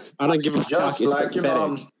free. I don't give a fuck. Just It's like your pathetic.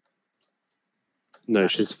 mom. No,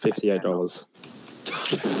 she's $58.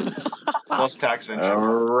 plus tax and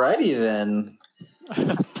Alrighty then.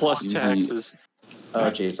 Plus Easy. taxes. Oh,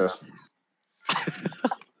 Jesus.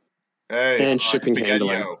 Hey, And shipping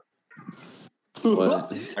Spaghetti-O.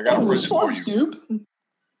 What? I got a Oh, present this for one, you. Scoop.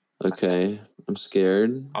 Okay, I'm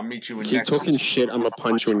scared. I'll meet you in Keep Nexus. talking shit, I'm gonna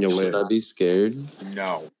punch you in your Should I lip. be scared?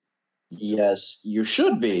 No. Yes, you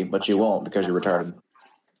should be, but you won't because you're retarded.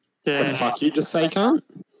 The fuck you just say, cunt?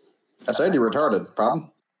 I said you're retarded.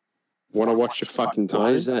 Problem? Wanna watch your fucking time? Why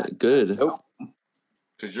is that good? Nope.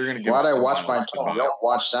 Because you're going to give Why'd us I some watch my miles to tone? buy. You don't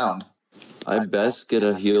watch sound. I best get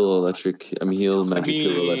a heal magic heal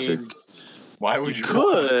electric. Why would you?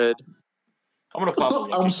 Could. I'm going to pop a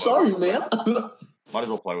lucky I'm play. sorry, man. Might as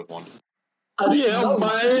well play with one. I didn't Yeah, know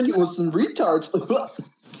man. it was some retards.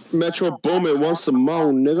 Metro Boomin wants some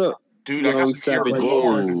more, nigga. Dude, I got Young some gear Savage. for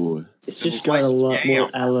Lord. Whoa. It's Some just got a sliced lot more ham.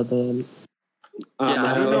 Alabama. Yeah,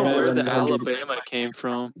 I don't know where the 100. Alabama came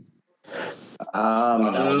from. I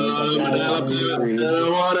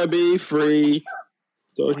don't wanna be free.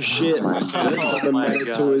 So shit, my Oh my to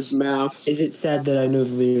gosh. his mouth. Is it sad that I know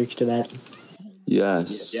the lyrics to that?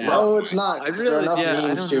 Yes. Yeah. No, it's not. I 'Cause there are really- enough yeah, I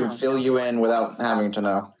memes don't to know. fill you in without having to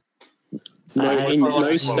know.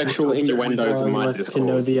 No sexual innuendos in my Long enough to know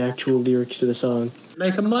Discord. the actual lyrics to the song.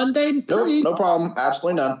 Make a mundane Nope, treat. no problem.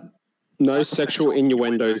 Absolutely none. No sexual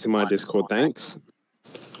innuendos in my Discord, thanks.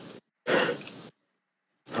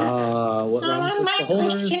 What rhymes with the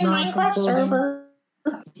holder is not composing.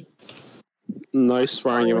 No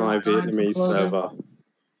swearing in my Vietnamese server.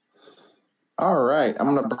 All right,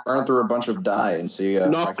 I'm gonna burn through a bunch of dye and see. If I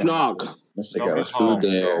Knock, can knock. Mystic Don't be out. home.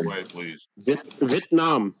 dare? Go away, please.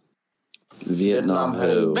 Vietnam. Vietnam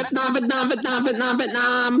ho.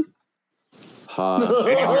 Vietnam. Ha.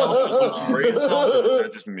 Anyone else just looks great sauce, or is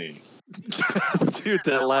that just me? Dude,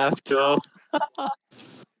 that laugh, though.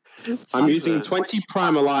 I'm using Jesus. 20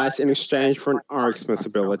 Primal Ice in exchange for an Arxmas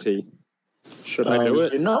ability. Should I do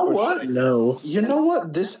it? You know what? No. You know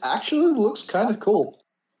what? This actually looks kind of cool.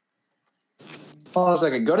 Hold on a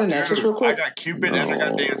second. Go to Nexus real I quick. got Cupid and I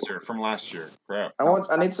got No. Dancer from last year. Crap.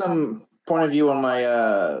 I need some point of view on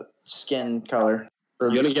my skin color. For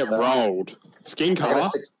You're gonna this, get rolled. Skin color?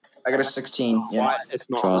 I got a 16. Yeah. What? It's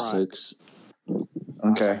not Draw right. 6.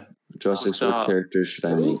 Okay. Draw 6. Stop. What character should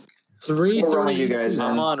I make? Three, What round are three. you guys in?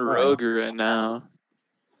 I'm on Rogue right now.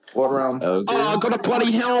 What round? Ogre? Oh, I got a bloody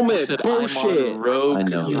I helmet! said Bullshit! I'm on Rogue I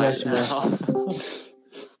know. right now.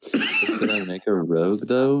 Should I make a rogue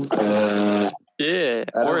though? Yeah,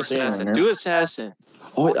 I or don't see assassin. anyone here. Do assassin.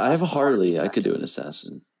 Oh, I have a Harley. I could do an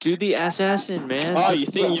assassin. Do the assassin, man. Oh, you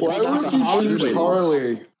think you Why would assassin you Harley choose win?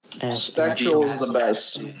 Harley? Ass Spectral is the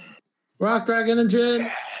best. Rock Dragon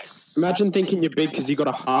Engine. Imagine thinking you're big because you got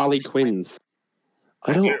a Harley Quinns.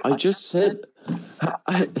 I just said.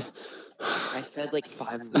 I I fed like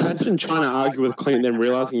 5 of them. Imagine trying to argue with Clint, then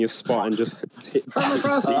realizing your spot and just hit. Guys,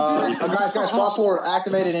 Frost Lord,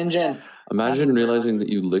 activated engine. imagine realizing that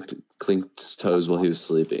you licked Clint's toes while he was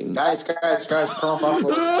sleeping. Guys, Frost Lord.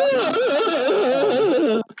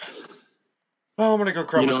 Oh, I'm gonna go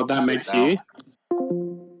grab You know what that makes now. you?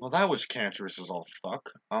 Well, that was cancerous as all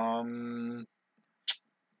fuck.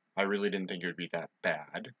 I really didn't think it would be that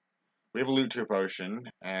bad. We have a loot tier potion,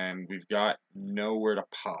 and we've got nowhere to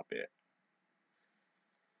pop it.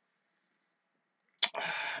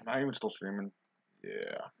 Am I even still streaming?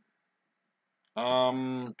 Yeah.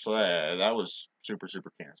 So that was super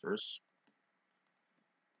cancerous.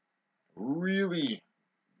 Really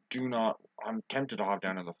do not. I'm tempted to hop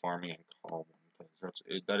down to the farming and call one because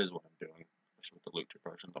that is what I'm doing, especially with the loot tier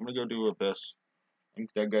potions. I'm gonna go do Abyss. I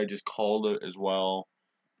think that guy just called it as well,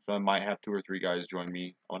 so I might have 2 or 3 guys join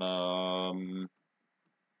me on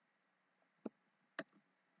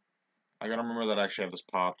I gotta remember that I actually have this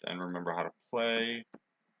popped and remember how to play.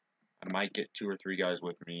 I might get 2 or 3 guys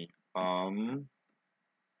with me. I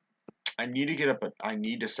need to get up. I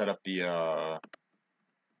need to set up the.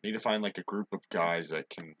 Need to find like a group of guys that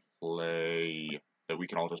can play. That we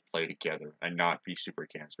can all just play together and not be super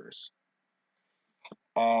cancerous.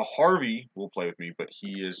 Harvey will play with me, but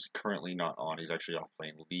he is currently not on. He's actually off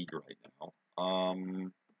playing League right now.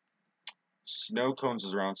 Snow Cones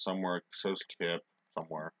is around somewhere. So's Kip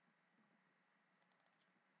somewhere.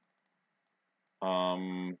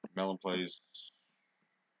 Melon plays.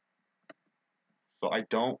 So I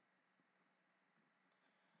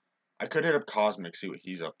could hit up Cosmic, see what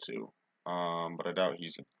he's up to. But I doubt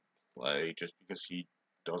he's gonna play just because he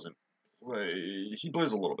doesn't play. He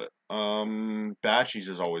plays a little bit. Batchies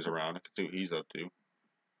is always around. I could see what he's up to.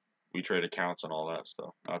 We trade accounts and all that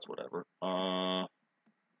stuff. That's whatever. I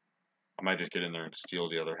might just get in there and steal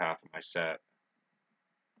the other half of my set.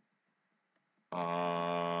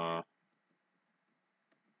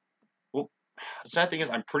 Well, the sad thing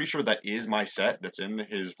is, I'm pretty sure that is my set that's in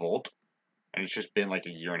his vault, and it's just been like a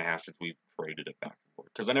 1.5 years since we've traded it back and forth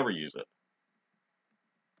because I never use it.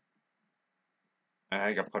 And I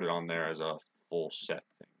think I put it on there as a full set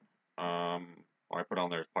thing. Or I put it on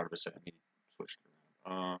there as part of a set and he switched it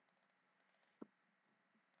around.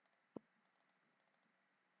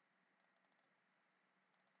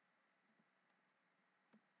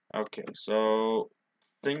 Okay, so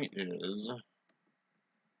thing is,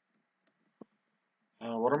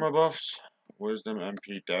 what are my buffs? Wisdom,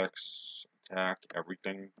 MP, Dex, attack,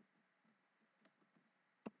 everything.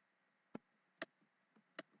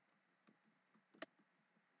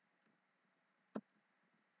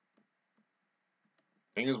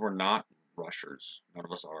 Thing is, we're not rushers. None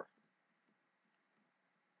of us are.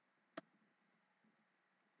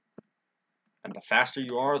 And the faster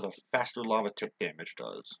you are, the faster lava tip damage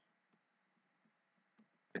does.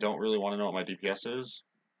 I don't really want to know what my DPS is.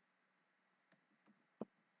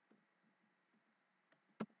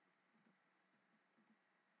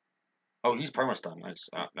 Oh, he's perma-stun. Nice.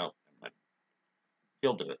 No, never mind.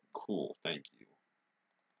 He'll do it. Cool, thank you.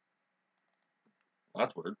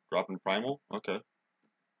 That's weird. Dropping primal? Okay.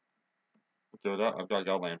 Okay with that. I've got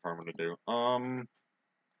Godland farming to do. I'm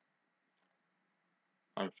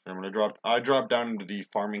gonna drop. I drop down into the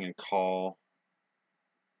farming and call.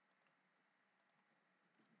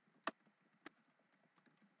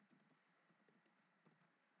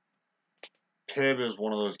 Pib is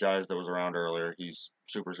one of those guys that was around earlier. He's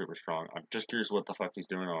super strong. I'm just curious what the fuck he's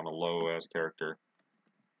doing on a low ass character.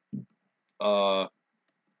 Because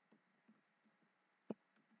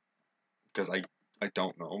I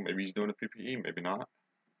don't know. Maybe he's doing a PPE. Maybe not.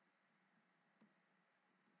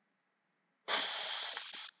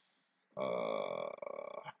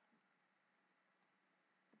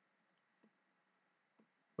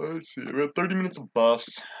 Let's see. We have 30 minutes of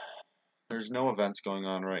buffs. There's no events going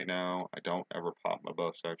on right now. I don't ever pop my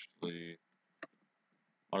buffs, actually.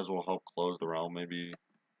 Might as well help close the realm, maybe.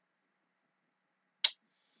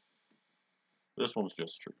 This one's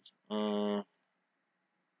just trees.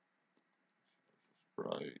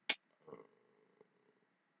 Sprite.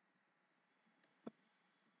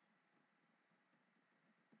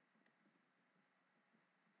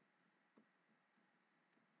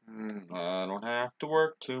 I don't have to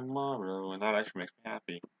work tomorrow, and that actually makes me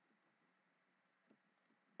happy.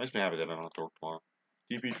 Makes me happy that I don't have to work tomorrow.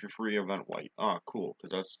 DP for free, event white. Ah, cool,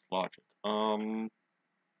 because that's logic. I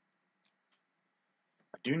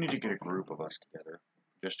do need to get a group of us together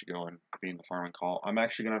just to go and be in the farming call. I'm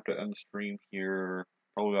actually gonna have to end the stream here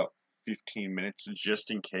probably about 15 minutes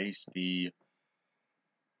just in case the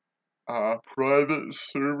private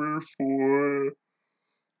server for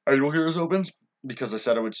Idle Heroes opens, because I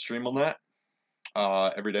said I would stream on that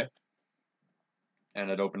every day,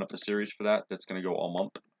 and I'd open up the series for that. That's gonna go all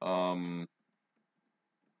month.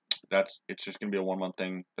 It's just gonna be a 1 month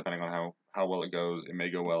thing, depending on how well it goes. It may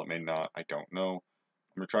go well, it may not. I don't know.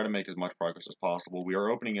 I'm gonna try to make as much progress as possible. We are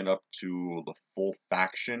opening it up to the full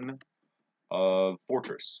faction of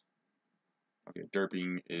Fortress. Okay,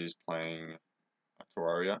 Derping is playing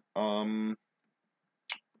Terraria.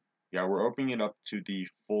 Yeah, we're opening it up to the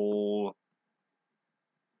full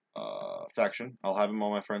faction. I'll have him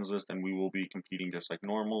on my friends list, and we will be competing just like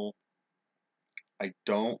normal.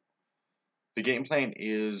 The game plan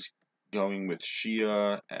is going with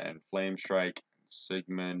Shia and Flamestrike,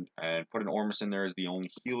 Sigmund, and putting Ormus in there as the only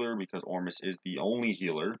healer, because Ormus is the only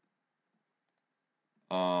healer.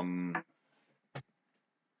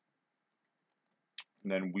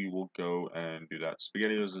 Then we will go and do that.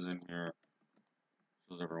 SpaghettiOs is in here.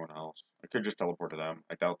 So is everyone else. I could just teleport to them.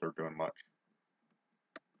 I doubt they're doing much.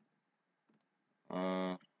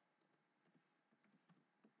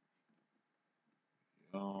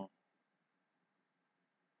 No.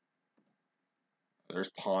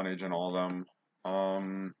 There's Ponage and all of them.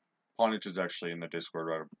 Ponage is actually in the Discord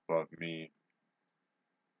right above me.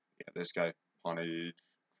 Yeah, this guy, Ponage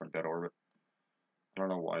from Dead Orbit. I don't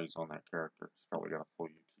know why he's on that character. He's probably got a full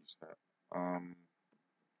UT set. Honestly,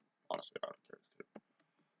 I don't care too.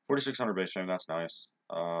 4,600 base fame, that's nice.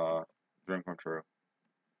 Dream come true.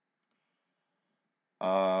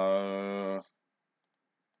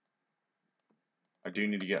 I do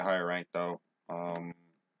need to get higher rank though. So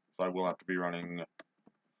I will have to be running.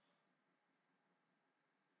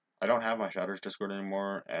 I don't have my Shatters Discord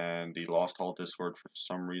anymore, and the Lost Hall Discord for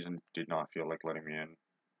some reason did not feel like letting me in.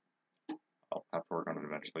 I'll have to work on it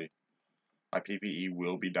eventually. My PPE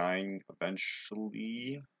will be dying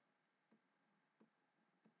eventually.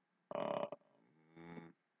 Let's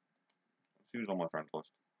see who's on my friends list.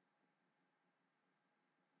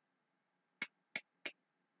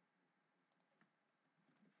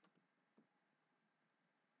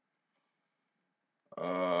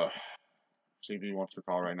 See if he wants to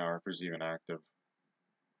call right now or if he's even active.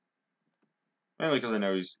 Mainly because I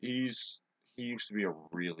know he used to be a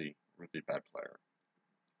really, really bad player.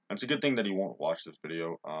 And it's a good thing that he won't watch this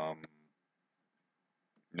video.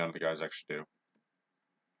 None of the guys actually do.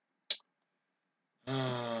 Give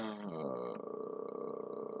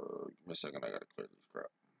me a second, I gotta clear this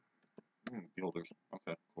crap. Beholders.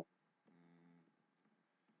 Okay, cool.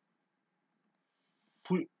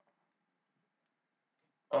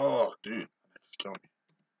 Oh, dude. It's killing me.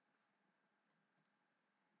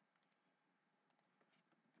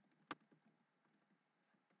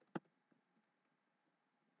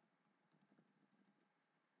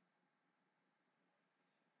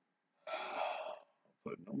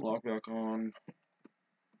 Putting the lock back on.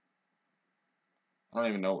 I don't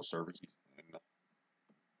even know what server he's in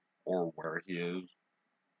or where he is.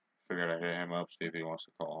 Figured I'd hit him up, see if he wants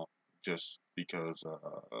to call. Just because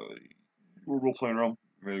we're role playing around.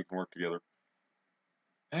 Maybe we can work together.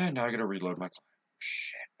 And now I gotta reload my client.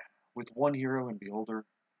 Shit. With one hero and Beholder.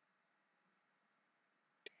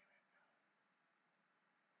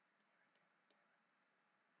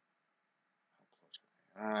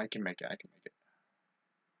 I can make it. I can make it.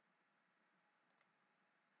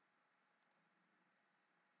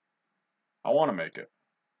 I want to make it.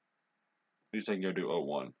 At least I can go do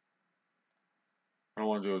 01. I don't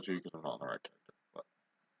want to do 02 because I'm not on the right character. But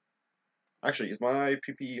actually, is my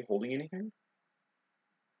PPE holding anything?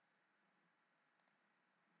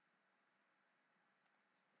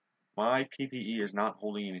 My PPE is not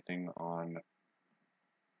holding anything on.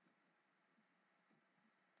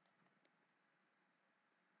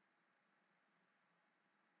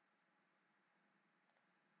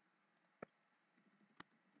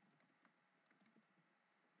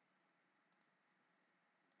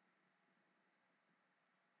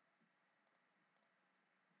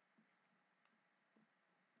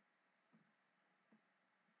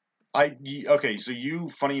 Okay, so you,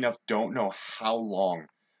 funny enough, don't know how long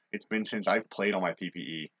it's been since I've played on my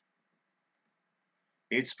PPE.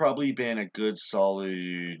 It's probably been a good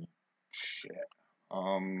solid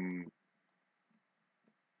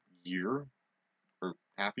year or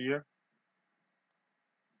half a year.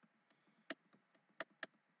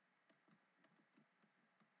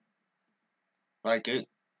 Like it.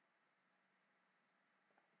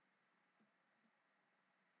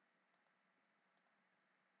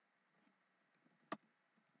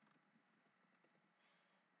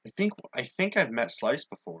 think I've met Slice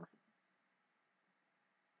before.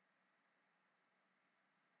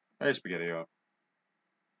 Hey, Spaghetti-O.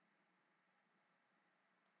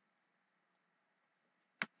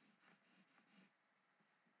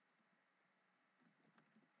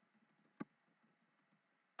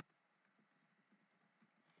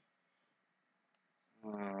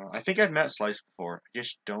 I think I've met Slice before. I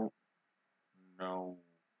just don't know.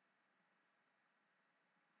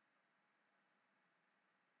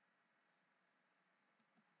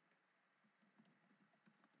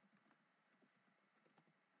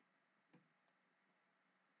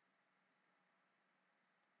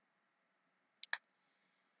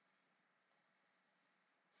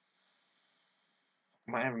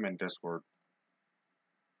 Might have him in Discord.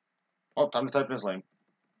 Oh, time to type in his name.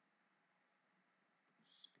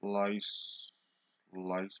 Slice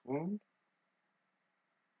wound?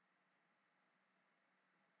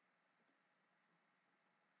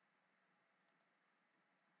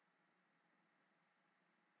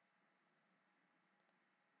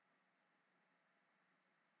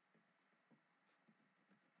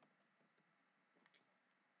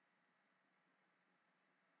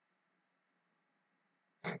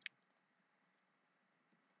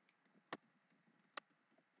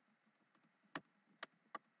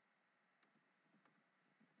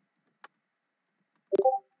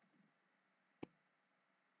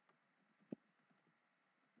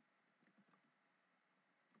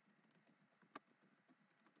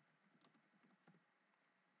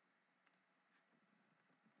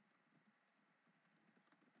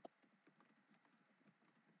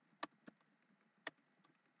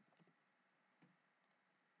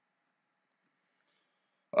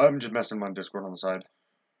 I'm just messing with my Discord on the side.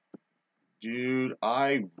 Dude,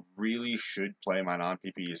 I really should play my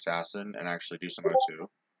non-PPE Assassin and actually do some O2.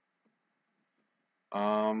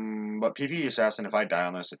 But PPE Assassin, if I die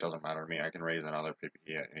on this, it doesn't matter to me. I can raise another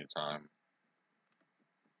PPE at any time.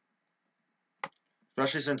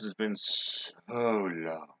 Especially since it's been so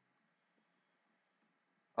low.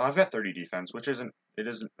 Oh, I've got 30 defense, which isn't,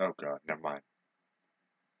 oh god, never mind.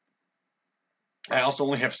 I also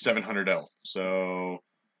only have 700 health, so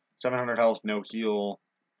 700 health, no heal.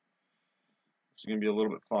 It's gonna be a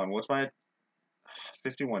little bit fun. What's my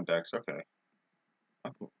 51 dex? Okay.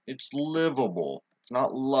 It's livable. It's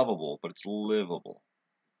not lovable, but it's livable.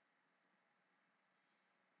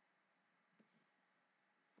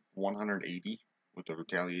 180 with the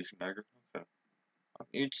retaliation dagger. Okay.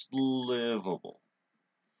 It's livable.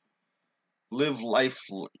 Live life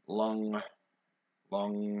long. I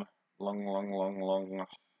don't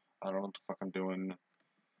know what the fuck I'm doing.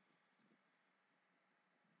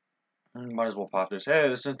 Might as well pop this. Hey,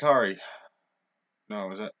 the Centauri.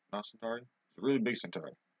 No, is that not Centauri? It's a really big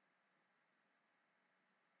Centauri.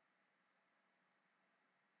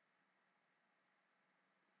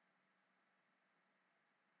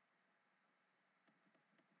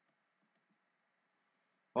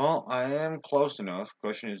 Well, I am close enough.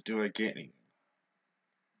 Question is, do I get anything?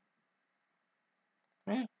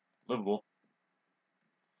 Eh, livable.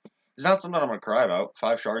 It's not something I'm gonna cry about.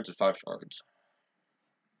 5 shards is 5 shards.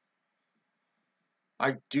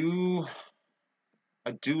 I do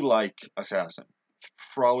like Assassin. It's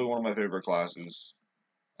probably one of my favorite classes.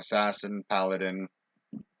 Assassin, Paladin,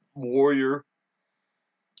 Warrior.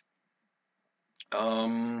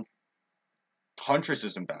 Huntress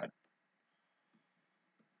isn't bad.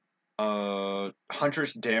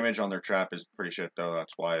 Huntress damage on their trap is pretty shit though.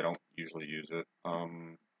 That's why I don't usually use it.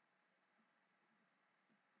 I'm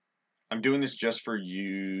doing this just for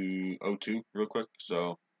you O2 real quick.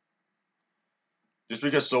 So just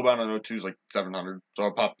because Soulbound on O2 is like 700, so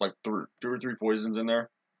I'll pop like two or three poisons in there.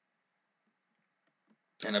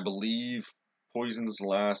 And I believe poisons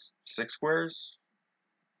last 6 squares.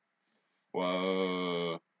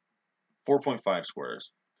 4.5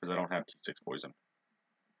 squares because I don't have T6 poison.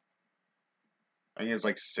 I think it's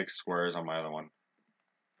like 6 squares on my other one.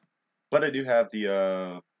 But I do have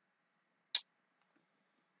the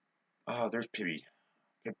oh, there's Pibby.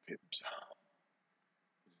 Pibs.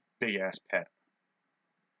 Big ass pet.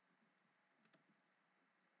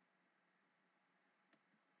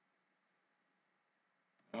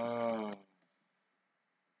 How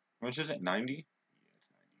much is it? 90? Yeah, it's 90.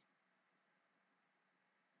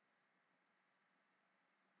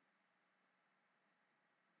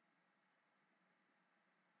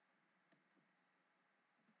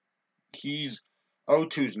 He's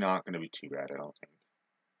O2's not going to be too bad, I don't think.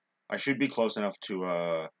 I should be close enough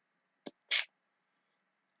to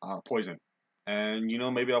poison. And you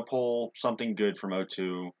know, maybe I'll pull something good from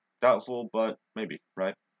O2. Doubtful, but maybe,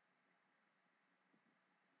 right?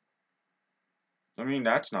 I mean,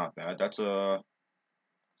 that's not bad. That's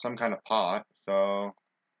some kind of pot, so...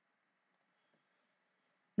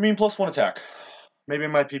 I mean, +1 attack. Maybe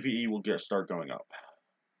my PPE will start going up.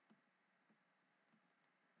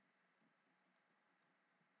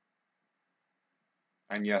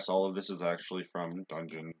 And yes, all of this is actually from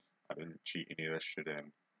dungeons. I didn't cheat any of this shit in. That's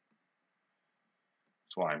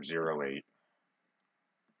why I'm 0-8.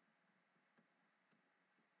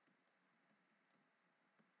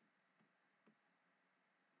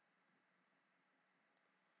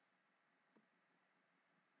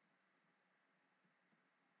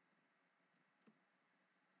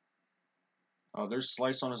 Oh, there's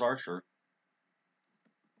Slice on his archer.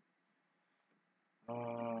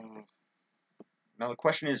 Now the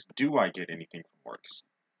question is, do I get anything from orcs?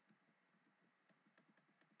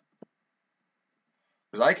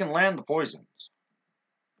 Because I can land the poisons.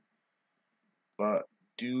 But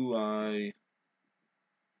do I...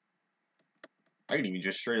 I can even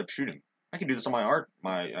just straight up shoot him. I can do this on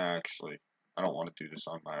actually, I don't want to do this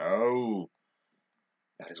on my... Oh!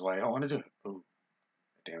 That is why I don't want to do it. Oh.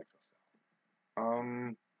 Damn it.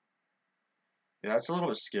 Yeah, that's a little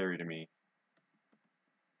bit scary to me.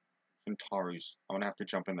 Centauri's. I'm gonna have to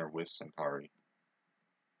jump in there with Centauri.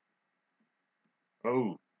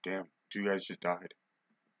 Oh, damn. 2 guys just died.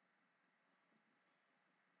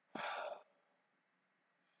 I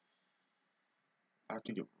have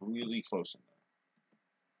to get really close in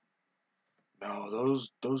there. No, those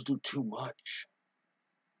do too much.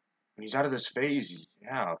 When he's out of this phase,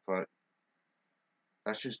 yeah, but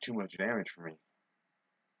that's just too much damage for me.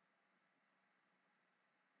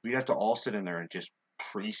 We'd have to all sit in there and just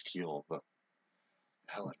priest heal the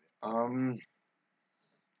hell of it.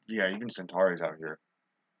 Yeah, even Centauri's out here.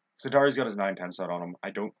 Centauri's got his 9/10 set on him. I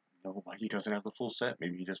don't know why he doesn't have the full set.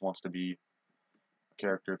 Maybe he just wants to be a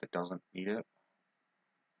character that doesn't need it.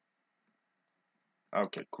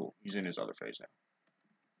 Okay, cool. He's in his other phase now.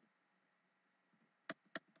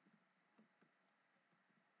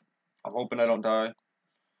 I'm hoping I don't die.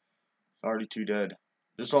 Already 2 dead.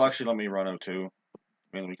 This will actually let me run 0-2.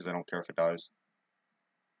 Mainly because I don't care if it dies.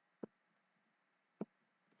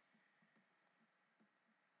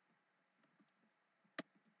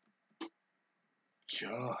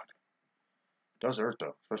 God. Does hurt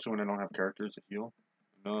though. Especially when I don't have characters to heal.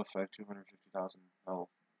 Enough, I have 250,000 health.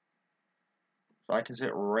 So I can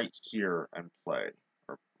sit right here and play.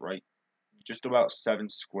 Or right, just about 7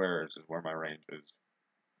 squares is where my range is.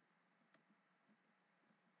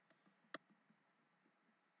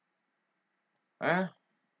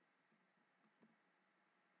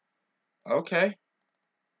 Okay.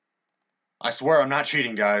 I swear I'm not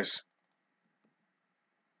cheating, guys.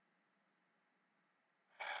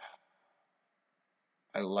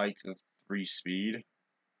 I like the 3 speed.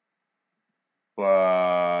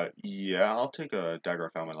 But yeah, I'll take a Dagger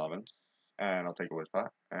of Found 11. And I'll take a Wisdom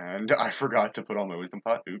Pot. And I forgot to put on my Wisdom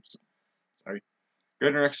Pot. Oops. Sorry.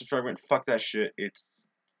 Good and extra fragment. Fuck that shit. It's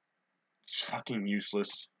fucking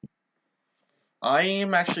useless. I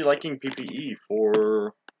am actually liking PPE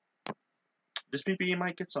for... This PPE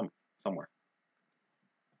might get somewhere.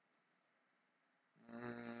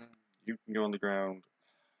 You can go on the ground.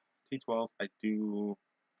 T12, I do...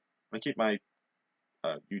 I keep my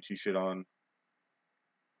UT shit on.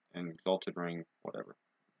 And Exalted Ring, whatever.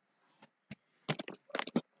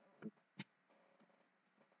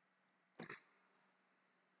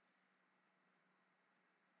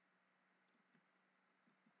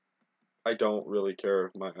 I don't really care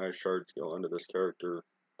if my ice shards go under this character.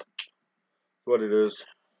 What it is.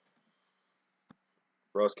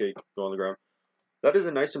 Frost Cake, go on the ground. That is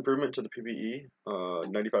a nice improvement to the PPE.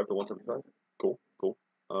 95 to 175. Cool, cool.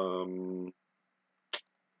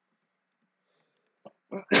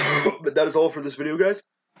 But that is all for this video, guys.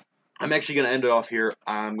 I'm actually going to end it off here.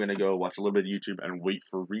 I'm going to go watch a little bit of YouTube and wait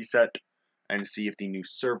for reset and see if the new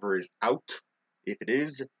server is out. If it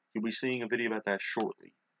is, you'll be seeing a video about that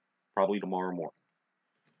shortly. Probably tomorrow morning.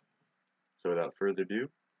 So without further ado,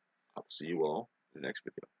 I'll see you all in the next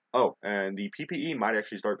video. Oh, and the PPE might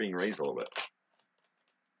actually start being raised a little bit.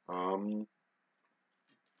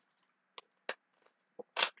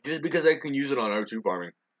 Just because I can use it on O2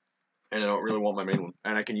 farming. And I don't really want my main one.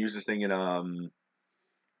 And I can use this thing in,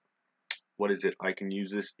 what is it? I can use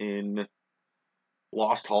this in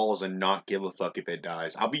Lost Halls and not give a fuck if it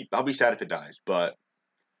dies. I'll be sad if it dies, but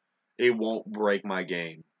it won't break my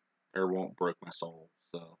game. Or won't break my soul.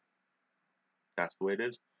 So, that's the way it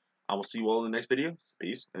is. I will see you all in the next video.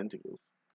 Peace and toodles.